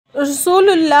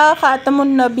रसूलुल्लाह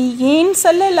ख़ातमुन्नबिय्यीन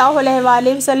सल्लल्लाहु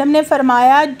अलैहि वसल्लम ने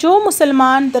फरमाया, जो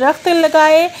मुसलमान दरख्त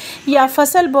लगाए या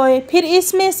फसल बोए, फिर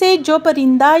इसमें से जो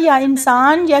परिंदा या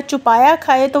इंसान या चुपाया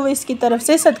खाए तो वो इसकी तरफ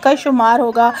से सदका शुमार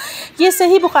होगा। ये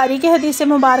सही बुखारी की हदीस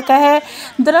मुबारक है।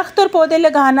 दरख्त और पौधे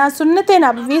लगाना सुन्नत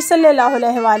नबवी सल्लल्लाहु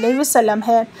अलैहि वसल्लम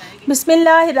है।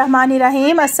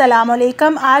 बिस्मिल्लाहिर्रहमानिर्रहीम। अस्सलाम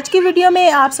वालेकुम। आज की वीडियो में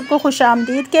आप सबको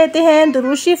खुशामदीद कहते हैं।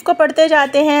 दुरूद शरीफ को पढ़ते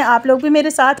जाते हैं। आप लोग भी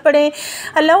मेरे साथ पढ़ें।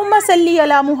 अल्लाहुम्मा सल्ली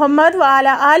अला मुहम्मद व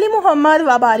अला आलि मुहम्मद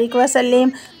व बारिक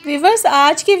वसल्लिम। व्यूअर्स,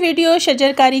 आज की वीडियो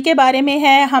शजरकारी के बारे में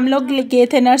है। हम लोग गए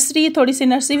थे नर्सरी, थोड़ी सी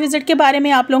नर्सरी विज़िट के बारे में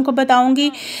आप लोगों को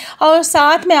बताऊंगी और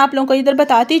साथ में आप लोगों को इधर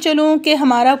बताती चलूँ कि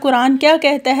हमारा कुरान क्या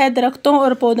कहता है दरख्तों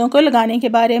और पौधों को लगाने के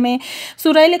बारे में।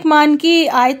 सूरह लुक़मान की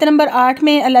आयत नंबर 8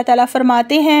 में अल्लाह ताला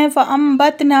फरमाते हैं,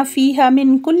 फ़अंबतना फ़ीहा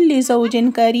मिन कुल्लि ज़ौजिन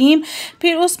करीम,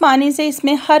 फिर उस पानी से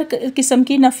इसमें हर किस्म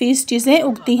की नफीस चीज़ें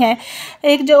उगती हैं।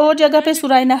 एक जो और जगह पे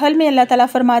सूरह नहल में अल्लाह ताला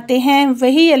फरमाते हैं,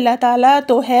 वही अल्लाह ताला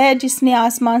तो है जिसने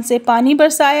आसमान से पानी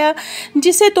बरसाया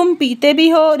जिसे तुम पीते भी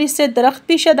हो और इससे दरख्त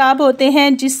भी शादाब होते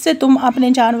हैं जिससे तुम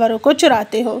अपने जानवरों को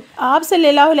चुराते हो। आप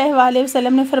सल्लल्लाहु अलैहि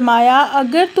वसल्लम ने फरमाया,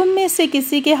 अगर तुम में से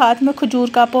किसी के हाथ में खजूर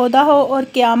का पौधा हो और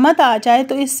क़यामत आ जाए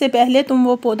तो इससे पहले तुम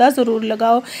वो पौधा ज़रूर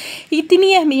लगाओ।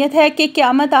 इतनी अहमियत है कि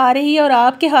क़यामत आ रही है और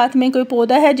आपके हाथ में कोई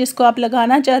पौधा है जिसको आप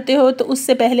लगाना चाहते हो तो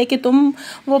उससे पहले कि तुम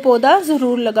वो पौधा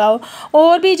ज़रूर लगाओ।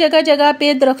 और भी जगह जगह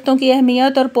पे दरख्तों की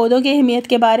अहमियत और पौधों की अहमियत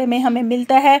के बारे में हमें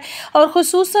मिलता है। और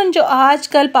खुसूसन जो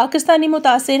आजकल पाकिस्तानी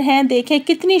मुतासिर हैं, देखें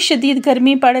कितनी शदीद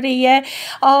गर्मी पड़ रही है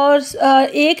और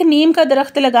एक नीम का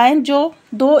दरख्त लगाएं जो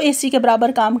 2 AC के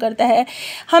बराबर काम करता है।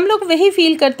 हम लोग वही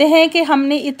फील करते हैं कि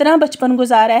हमने इतना बचपन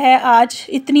गुजारा है, आज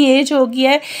इतनी एज हो गई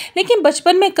है, लेकिन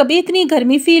बचपन में कभी इतनी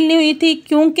गर्मी फील नहीं हुई थी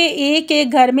क्योंकि एक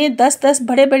एक घर में 10-10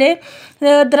 बड़े बड़े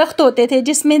दरख्त होते थे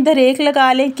जिसमें दरेक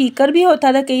लगा लें, कीकर भी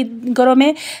होता था कई घरों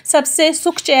में। सबसे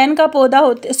सुखचैन का पौधा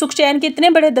होते, सुखचैन के इतने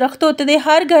बड़े दरख्त होते थे,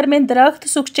 हर घर में दरख्त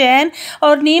सुखचैन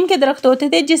और नीम के दरख्त होते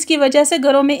थे जिसकी वजह से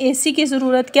घरों में AC की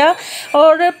ज़रूरत क्या।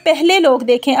 और पहले लोग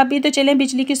देखें, अभी तो चलें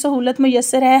बिजली की सहूलत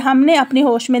मुयस्सर है, हमने अपने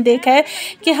होश में देखा है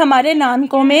कि हमारे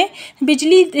नानकों में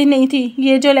बिजली नहीं थी,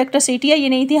 ये जो इलेक्ट्रिसिटी है ये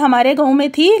नहीं थी। हमारे गाँव में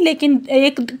थी लेकिन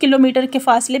 1 किलोमीटर के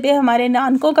फासले पे हमारे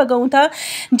नानकों का गाँव था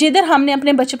जिधर हमने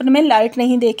अपने बचपन में लाइट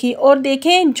नहीं देखी। और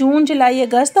देखें जून जुलाई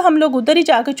अगस्त हम लोग उधर ही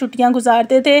जाकर छुट्टियां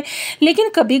गुजारते थे लेकिन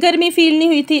कभी गर्मी फील नहीं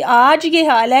हुई थी। आज ये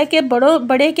हाल है कि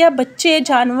बड़े क्या बच्चे,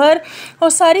 जानवर और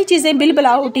सारी चीज़ें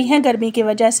बिलबला उठी हैं गर्मी की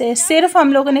वजह से। सिर्फ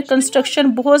हम लोगों ने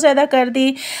कंस्ट्रक्शन बहुत ज़्यादा कर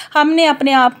दी, हमने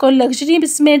अपने आप को लग्जरी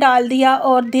में डाल दिया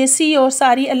और देसी और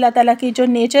सारी अल्लाह ताला की जो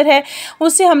नेचर है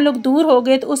उससे हम लोग दूर हो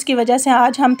गए, तो उसकी वजह से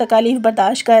आज हम तकालीफ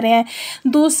बर्दाश्त कर रहे हैं।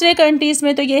 दूसरे कंट्रीज़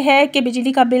में तो ये है कि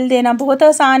बिजली का बिल देना बहुत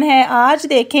आसान है। आज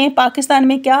देखें पाकिस्तान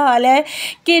में क्या हाल है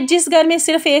कि जिस घर में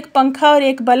सिर्फ एक पंखा और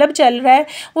एक बल्ब चल रहा है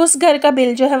उस घर का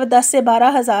बिल जो है वो 10 से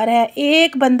 12 हज़ार है।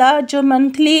 एक बंदा जो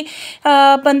मंथली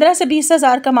 15 से 20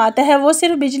 हज़ार कमाता है वो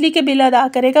सिर्फ बिजली के बिल अदा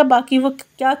करेगा, बाकी वो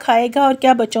क्या खाएगा और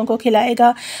क्या बच्चों को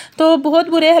खिलाएगा। तो बहुत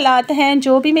बुरे हालात हैं।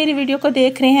 जो भी मेरी वीडियो को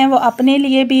देख रहे हैं वो अपने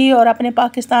लिए भी और अपने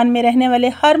पाकिस्तान में रहने वाले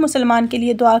हर मुसलमान के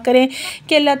लिए दुआ करें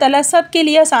कि अल्लाह ताला सब के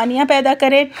लिए आसानियाँ पैदा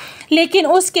करे, लेकिन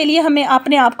उसके लिए हमें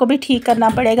अपने आप को भी ठीक करना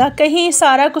पड़ेगा। कहीं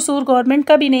सारा कसूर गवर्नमेंट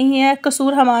का भी नहीं है,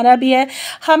 कसूर हमारा भी है।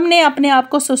 हमने अपने आप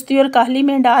को सुस्ती और काहली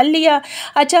में डाल लिया।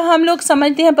 अच्छा, हम लोग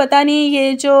समझते हैं पता नहीं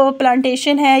ये जो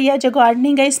प्लांटेशन है या जो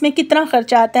गार्डनिंग है इसमें कितना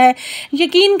खर्चा आता है।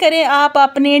 यकीन करें आप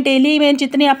अपने डेली में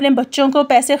जितने अपने बच्चों को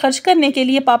पैसे खर्च करने के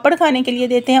लिए, पापड़ खाने के लिए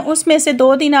देते हैं, उसमें से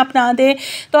 2 दिन आप ना दें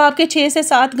तो आपके 6 से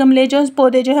 7 गमले जो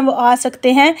पौधे जो हैं वो आ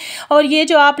सकते हैं। और ये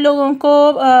जो आप लोगों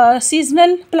को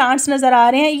सीजनल प्लांट्स नज़र आ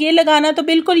रहे हैं ये लगाना तो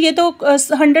बिल्कुल, ये तो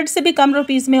 100 से भी कम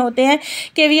रुपीज़ में होते हैं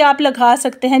कि भी आप लगा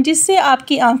सकते हैं, जिससे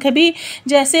आपकी आंखें भी,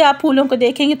 जैसे आप फूलों को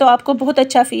देखेंगे तो आपको बहुत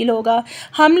अच्छा फील होगा।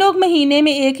 हम लोग महीने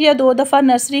में 1 या 2 दफ़ा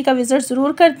नर्सरी का विज़िट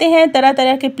ज़रूर करते हैं, तरह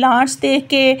तरह के प्लांट्स देख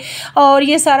के और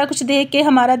ये सारा कुछ देख के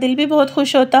हमारा दिल भी बहुत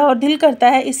खुश होता है और दिल करता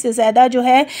है इससे ज़्यादा जो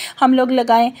है हम लोग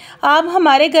लगाएं। आप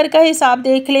हमारे घर का हिसाब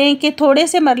देख लें कि थोड़े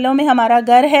से मरलों में हमारा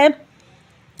घर है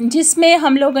जिसमें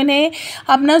हम लोगों ने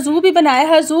अपना ज़ू भी बनाया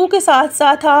है। ज़ू के साथ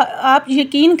साथ आप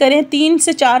यकीन करें 3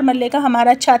 से 4 मरले का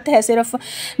हमारा छत है सिर्फ,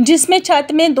 जिसमें छत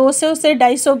में 200 से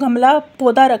 250 गमला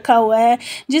पौधा रखा हुआ है,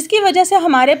 जिसकी वजह से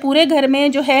हमारे पूरे घर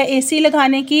में जो है AC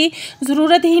लगाने की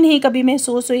ज़रूरत ही नहीं कभी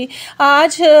महसूस हुई।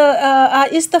 आज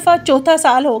इस दफ़ा 4था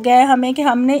साल हो गया है हमें कि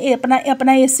हमने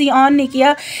अपना AC ऑन नहीं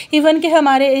किया। इवन कि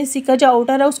हमारे AC का जो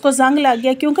आउटर है उसको जंग लग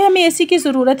गया क्योंकि हमें AC की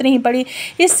ज़रूरत नहीं पड़ी।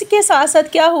 इसके साथ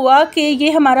साथ क्या हुआ कि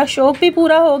ये हमारा शौक़ भी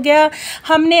पूरा हो गया,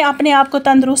 हमने अपने आप को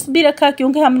तंदुरुस्त भी रखा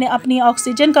क्योंकि हमने अपनी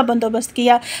ऑक्सीजन का बंदोबस्त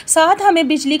किया। साथ हमें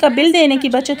बिजली का बिल देने की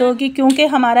बचत होगी क्योंकि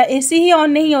हमारा एसी ही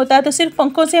ऑन नहीं होता तो सिर्फ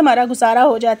पंखों से हमारा गुजारा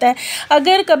हो जाता है।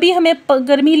 अगर कभी हमें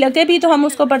गर्मी लगे भी तो हम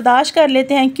उसको बर्दाश्त कर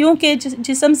लेते हैं क्योंकि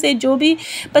जिस्म से जो भी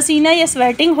पसीना या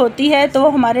स्वेटिंग होती है तो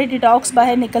हमारे डिटॉक्स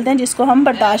बाहर निकलते हैं जिसको हम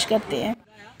बर्दाश्त करते हैं।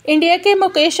 इंडिया के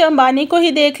मुकेश अंबानी को ही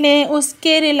देख लें,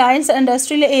 उसके रिलायंस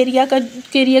इंडस्ट्रियल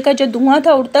एरिया का जो धुआं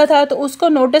था उड़ता था तो उसको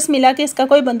नोटिस मिला कि इसका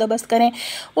कोई बंदोबस्त करें।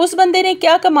 उस बंदे ने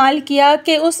क्या कमाल किया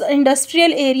कि उस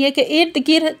इंडस्ट्रियल एरिया के इर्द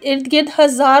गिर्द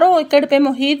हज़ारों एकड़ पे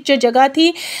मुहित जो जगह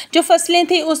थी, जो फसलें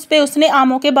थी, उस पर उसने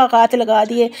आमों के बागात लगा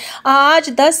दिए। आज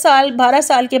 10 साल 12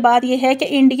 साल के बाद ये है कि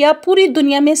इंडिया पूरी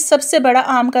दुनिया में सबसे बड़ा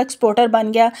आम का एक्सपोर्टर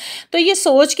बन गया। तो ये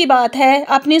सोच की बात है,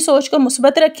 अपनी सोच को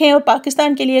मुस्बत रखें और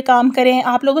पाकिस्तान के लिए काम करें।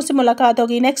 आप लोगों से मुलाकात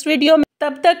होगी नेक्स्ट वीडियो में,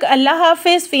 तब तक अल्लाह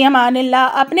हाफिज़, फ़ी अमानिल्लाह।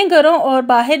 अपने घरों और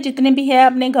बाहर जितने भी है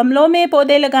अपने गमलों में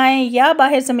पौधे लगाएं या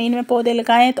बाहर ज़मीन में पौधे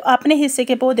लगाएं तो अपने हिस्से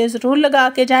के पौधे ज़रूर लगा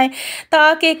के जाएं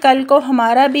ताकि कल को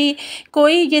हमारा भी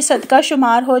कोई ये सदका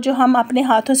शुमार हो जो हम अपने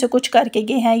हाथों से कुछ करके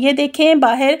गए हैं। ये देखें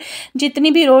बाहर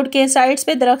जितनी भी रोड के साइड्स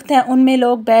पे दरख्त हैं उनमें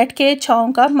लोग बैठ के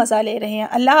छाँव का मज़ा ले रहे हैं।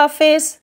 अल्लाह हाफिज़।